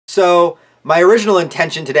So, my original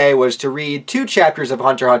intention today was to read 2 chapters of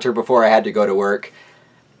Hunter x Hunter before I had to go to work.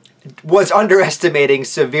 Was underestimating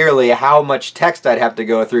severely how much text I'd have to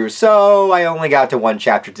go through, so I only got to 1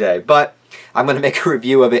 chapter today. But I'm going to make a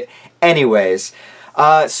review of it anyways.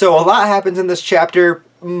 So a lot happens in this chapter,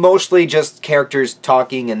 mostly just characters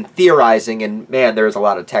talking and theorizing, and man, there's a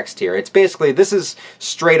lot of text here. It's basically, this is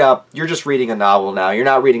straight up, you're just reading a novel now. You're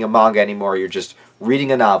not reading a manga anymore, you're just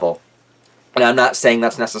reading a novel. And I'm not saying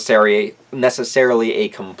that's necessarily a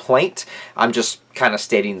complaint. I'm just kind of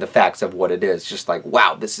stating the facts of what it is. Just like,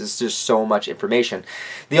 wow, this is just so much information.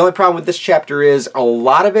 The only problem with this chapter is a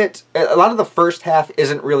lot of the first half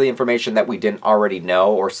isn't really information that we didn't already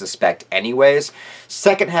know or suspect anyways.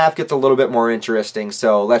 Second half gets a little bit more interesting,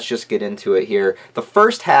 so let's just get into it here. The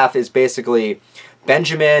first half is basically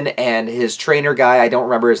Benjamin and his trainer guy, I don't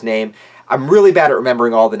remember his name. I'm really bad at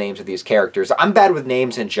remembering all the names of these characters. I'm bad with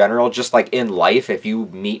names in general, just like in life. If you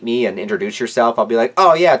meet me and introduce yourself, I'll be like,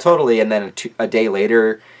 oh yeah, totally. And then a day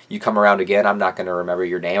later, you come around again, I'm not going to remember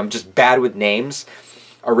your name. I'm just bad with names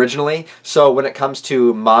originally. So when it comes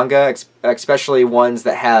to manga, especially ones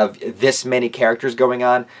that have this many characters going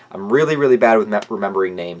on, I'm really, really bad with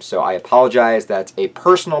remembering names. So I apologize. That's a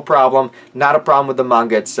personal problem, not a problem with the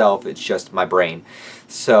manga itself. It's just my brain.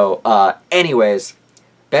 So anyways,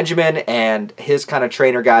 Benjamin and his kind of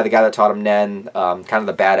trainer guy, the guy that taught him Nen, kind of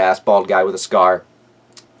the badass bald guy with a scar,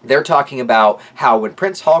 they're talking about how when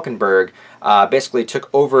Prince Hulkenberg basically took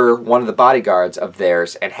over one of the bodyguards of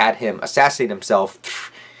theirs and had him assassinate himself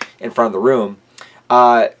in front of the room,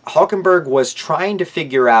 Hulkenberg was trying to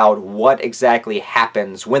figure out what exactly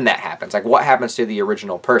happens when that happens. Like, what happens to the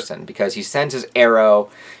original person? Because he sends his arrow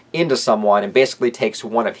into someone and basically takes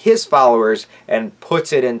one of his followers and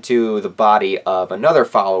puts it into the body of another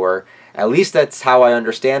follower. At least that's how I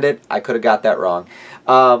understand it. I could have got that wrong.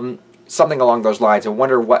 Something along those lines. I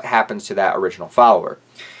wonder what happens to that original follower.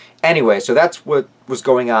 Anyway, so that's what was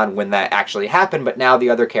going on when that actually happened, but now the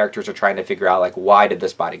other characters are trying to figure out, like, why did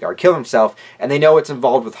this bodyguard kill himself? And they know it's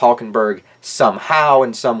involved with Hulkenberg somehow,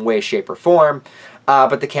 in some way, shape, or form,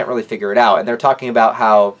 but they can't really figure it out. And they're talking about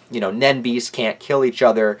how, you know, Nen beasts can't kill each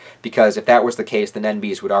other, because if that was the case, the Nen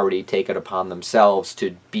beasts would already take it upon themselves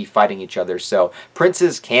to be fighting each other. So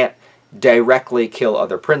princes can't directly kill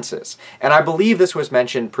other princes. And I believe this was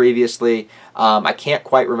mentioned previously. I can't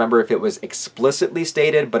quite remember if it was explicitly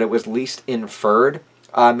stated, but it was at least inferred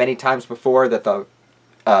many times before that the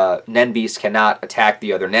Nen beast cannot attack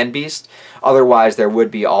the other Nen beast. Otherwise, there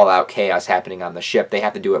would be all-out chaos happening on the ship. They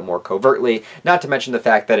have to do it more covertly, not to mention the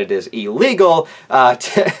fact that it is illegal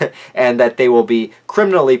and that they will be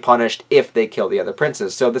criminally punished if they kill the other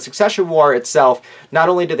princes. So the succession war itself, not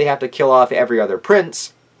only do they have to kill off every other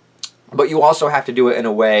prince, but you also have to do it in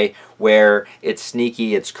a way where it's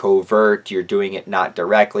sneaky, it's covert, you're doing it not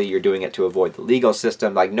directly, you're doing it to avoid the legal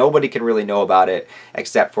system. Like, nobody can really know about it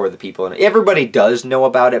except for the people. And everybody does know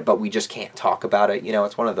about it, but we just can't talk about it. You know,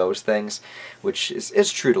 it's one of those things, which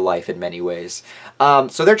is true to life in many ways.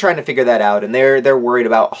 So they're trying to figure that out, and they're worried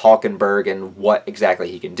about Hulkenberg and what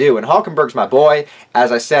exactly he can do. And Hulkenberg's my boy.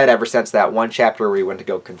 As I said, ever since that one chapter where he went to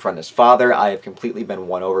go confront his father, I have completely been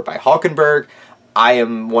won over by Hulkenberg. I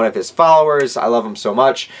am one of his followers. I love him so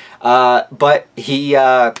much. But he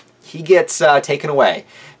gets taken away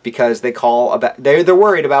because they're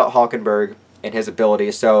worried about Hulkenberg and his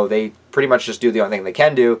abilities, so they pretty much just do the only thing they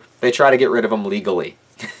can do. They try to get rid of him legally.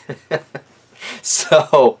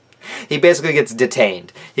 So he basically gets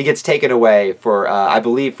detained. He gets taken away for, I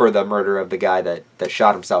believe, for the murder of the guy that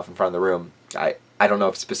shot himself in front of the room. I don't know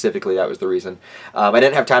if specifically that was the reason. I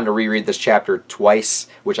didn't have time to reread this chapter twice,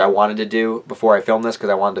 which I wanted to do before I filmed this,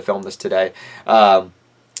 because I wanted to film this today. But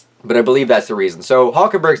I believe that's the reason. So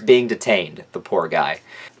Hulkenberg's being detained, the poor guy.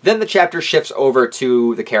 Then the chapter shifts over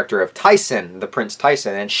to the character of Tyson, the Prince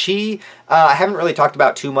Tyson, and she, I haven't really talked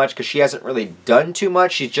about too much because she hasn't really done too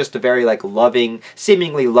much. She's just a very, like, loving,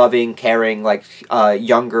 seemingly loving, caring, like,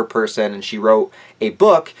 younger person, and she wrote a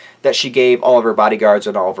book that she gave all of her bodyguards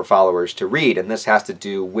and all of her followers to read, and this has to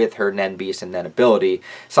do with her Nen beast and Nen ability.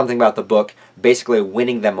 Something about the book basically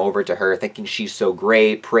winning them over to her, thinking she's so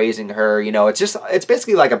great, praising her. You know, it's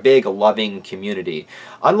basically like a big, loving community.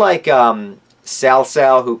 Unlike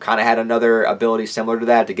Sal, who kind of had another ability similar to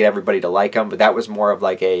that to get everybody to like him, but that was more of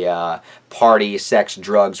like a party, sex,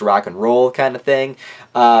 drugs, rock and roll kind of thing.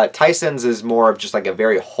 Tyson's is more of just like a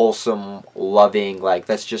very wholesome, loving, like,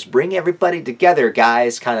 let's just bring everybody together,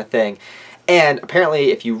 guys, kind of thing. And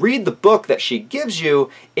apparently, if you read the book that she gives you,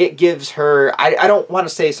 it gives her, I don't want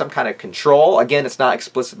to say some kind of control. Again, it's not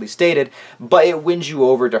explicitly stated, but it wins you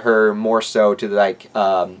over to her more so to like,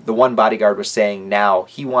 the one bodyguard was saying now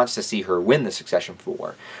he wants to see her win the succession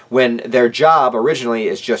war. When their job originally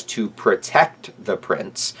is just to protect the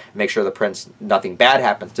prince, make sure the prince, nothing bad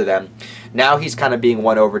happens to them. Now he's kind of being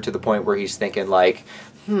won over to the point where he's thinking like,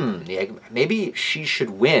 yeah, maybe she should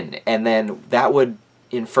win. And then that would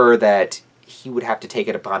infer that he would have to take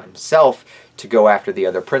it upon himself to go after the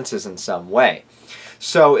other princes in some way.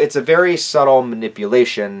 So it's a very subtle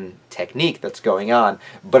manipulation technique that's going on,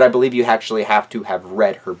 but I believe you actually have to have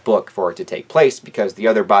read her book for it to take place, because the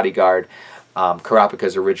other bodyguard,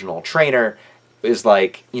 Kurapika's original trainer, is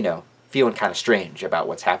like, you know, feeling kind of strange about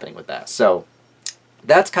what's happening with that. So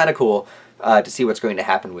that's kind of cool to see what's going to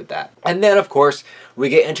happen with that. And then, of course, we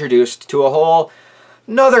get introduced to a whole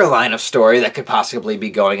another line of story that could possibly be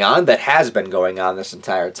going on, that has been going on this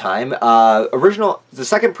entire time. The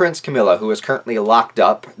second prince, Camilla, who is currently locked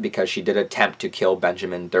up because she did attempt to kill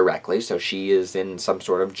Benjamin directly, so she is in some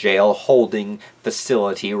sort of jail holding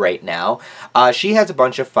facility right now. She has a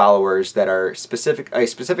bunch of followers that are a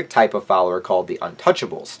specific type of follower called the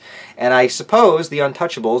Untouchables. And I suppose the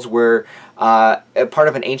Untouchables were a part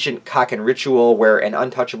of an ancient Kaken ritual where an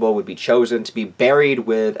untouchable would be chosen to be buried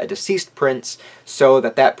with a deceased prince so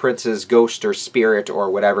that that prince's ghost or spirit or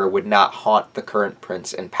whatever would not haunt the current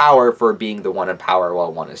prince in power for being the one in power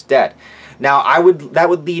while one is dead. Now, that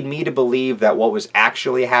would lead me to believe that what was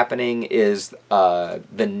actually happening is the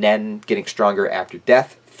Nen getting stronger after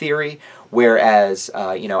death theory, whereas,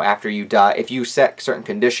 you know, after you die, if you set certain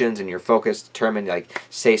conditions and your focus determined, like,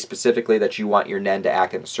 say specifically that you want your Nen to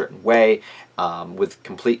act in a certain way, with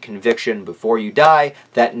complete conviction before you die,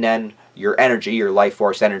 that Nen, your energy, your life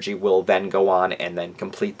force energy, will then go on and then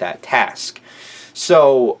complete that task.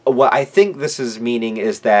 So, what I think this is meaning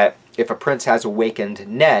is that if a prince has awakened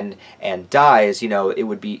Nen and dies, you know, they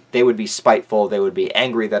would be spiteful, they would be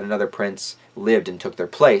angry that another prince lived and took their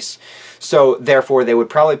place. So therefore they would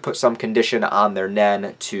probably put some condition on their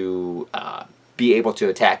Nen to be able to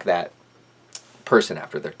attack that person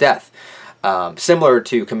after their death. Similar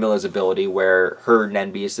to Camilla's ability, where her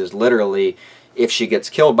Nen Beast is literally, if she gets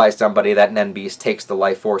killed by somebody, that Nen Beast takes the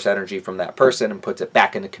life force energy from that person and puts it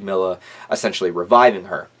back into Camilla, essentially reviving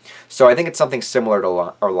her. So I think it's something similar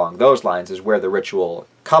to along those lines is where the ritual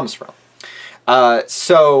comes from.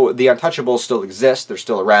 So the Untouchables still exist, they're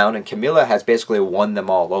still around, and Camilla has basically won them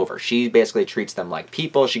all over. She basically treats them like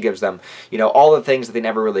people, she gives them, you know, all the things that they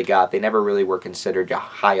never really got. They never really were considered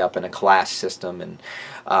high up in a class system, and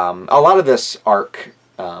a lot of this arc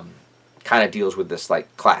kind of deals with this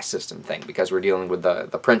like class system thing, because we're dealing with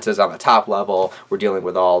the princes on the top level, we're dealing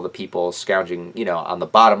with all the people scrounging, you know, on the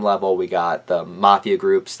bottom level, we got the mafia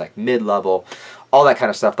groups like mid-level, all that kind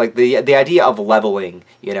of stuff. Like the idea of leveling,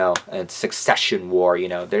 you know, and succession war, you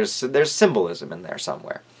know, there's symbolism in there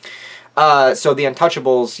somewhere. So the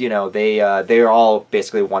Untouchables, you know, they are all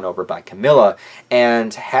basically won over by Camilla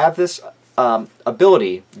and have this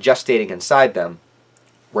ability gestating inside them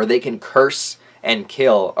where they can curse and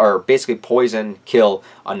kill, or basically poison, kill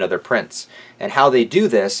another prince. And how they do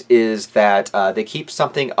this is that they keep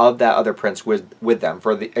something of that other prince with them.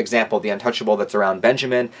 For the example, the Untouchable that's around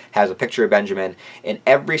Benjamin has a picture of Benjamin, and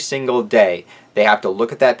every single day they have to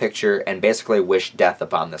look at that picture and basically wish death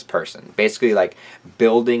upon this person. Basically like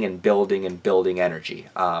building and building and building energy,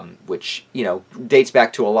 which, you know, dates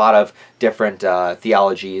back to a lot of different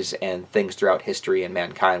theologies and things throughout history and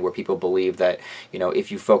mankind, where people believe that, you know,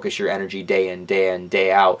 if you focus your energy day in,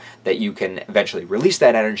 day out, that you can eventually release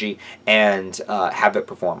that energy and have it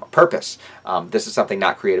perform a purpose. This is something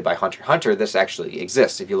not created by Hunter x Hunter. This actually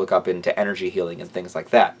exists if you look up into energy healing and things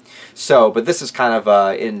like that. So, but this is kind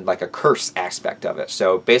of in like a curse aspect of it.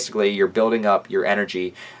 So basically you're building up your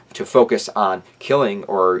energy to focus on killing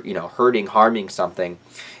or, you know, hurting, harming something,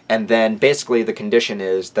 and then basically the condition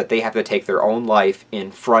is that they have to take their own life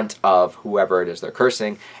in front of whoever it is they're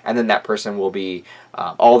cursing, and then that person will be,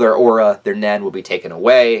 all their aura, their Nen will be taken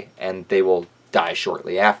away, and they will die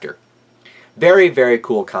shortly after. Very, very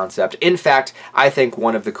cool concept. In fact, I think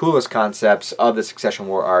one of the coolest concepts of the Succession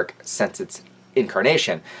War arc since its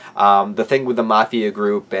incarnation. The thing with the mafia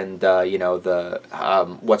group and, you know, the,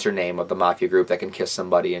 what's her name of the mafia group that can kiss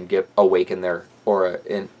somebody and awaken their aura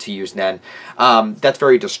to use Nen. That's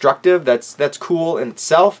very destructive. That's cool in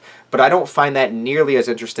itself, but I don't find that nearly as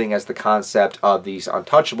interesting as the concept of these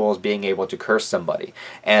Untouchables being able to curse somebody.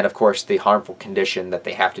 And of course the harmful condition that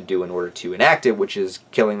they have to do in order to enact it, which is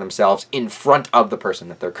killing themselves in front of the person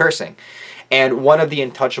that they're cursing. And one of the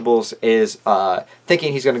Untouchables is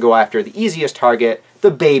thinking he's going to go after the easiest target,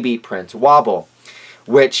 the baby Prince Wobble,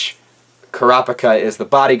 which Kurapika is the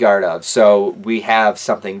bodyguard of. So we have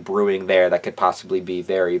something brewing there that could possibly be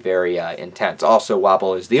very, very intense. Also,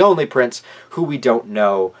 Wobble is the only prince who we don't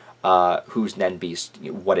know whose Nen Beast,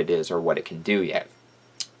 what it is or what it can do yet.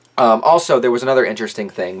 Also, there was another interesting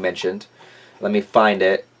thing mentioned. Let me find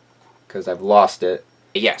it, because I've lost it.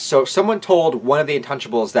 Yes, so someone told one of the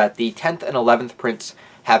Untouchables that the 10th and 11th prince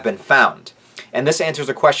have been found. And this answers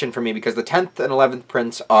a question for me, because the 10th and 11th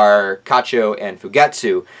prince are Kacho and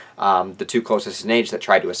Fugetsu, the two closest in age that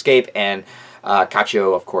tried to escape, and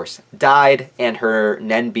Kacho, of course, died, and her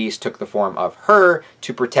Nen Beast took the form of her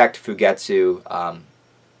to protect Fugetsu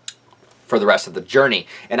for the rest of the journey.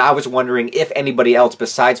 And I was wondering if anybody else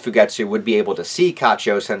besides Fugetsu would be able to see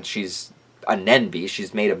Kacho, since she's a Nen Beast,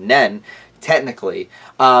 she's made of Nen, technically,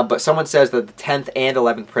 but someone says that the 10th and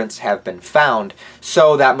 11th prince have been found,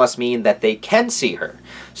 so that must mean that they can see her.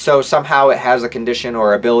 So somehow it has a condition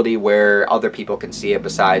or ability where other people can see it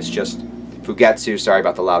besides just Fugetsu. Sorry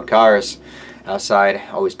about the loud cars outside,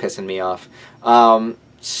 always pissing me off.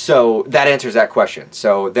 So that answers that question.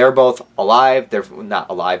 So they're both alive. They're not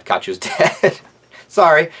alive, Kachu's dead.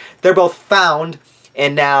 Sorry. They're both found,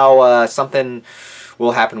 and now something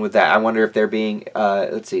will happen with that. I wonder if they're being,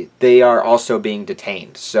 let's see, they are also being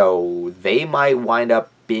detained. So they might wind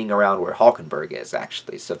up being around where Hulkenberg is,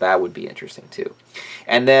 actually. So that would be interesting, too.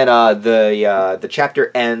 And then the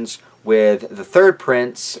chapter ends with the third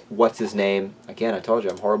prince. What's his name? Again, I told you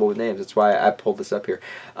I'm horrible with names. That's why I pulled this up here.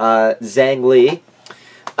 Zhang Li.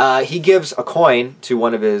 He gives a coin to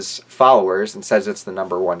one of his followers and says it's the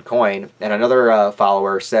 #1 coin. And another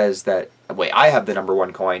follower says that, wait, I have the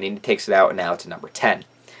 #1 coin, and he takes it out, and now it's a number 10.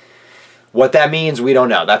 What that means, we don't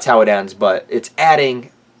know. That's how it ends, but it's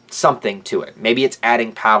adding something to it. Maybe it's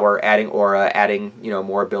adding power, adding aura, adding, you know,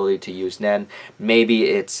 more ability to use Nen. Maybe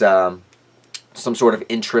it's some sort of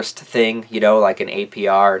interest thing, you know, like an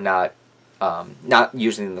APR, not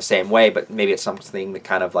using it in the same way, but maybe it's something that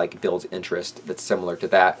kind of like builds interest that's similar to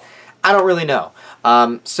that. I don't really know.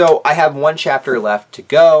 So I have one chapter left to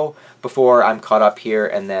go before I'm caught up here,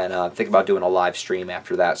 and then think about doing a live stream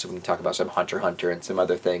after that so we can talk about some Hunter x Hunter and some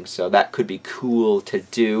other things. So that could be cool to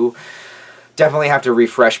do. Definitely have to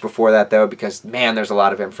refresh before that though, because man, there's a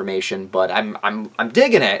lot of information, but I'm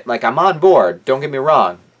digging it. Like, I'm on board. Don't get me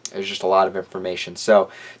wrong. There's just a lot of information. So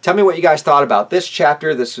tell me what you guys thought about this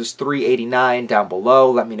chapter. This was 389 down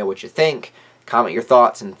below. Let me know what you think. Comment your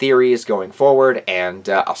thoughts and theories going forward, and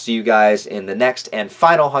I'll see you guys in the next and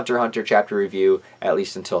final Hunter x Hunter chapter review, at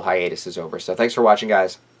least until hiatus is over. So thanks for watching,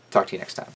 guys. Talk to you next time.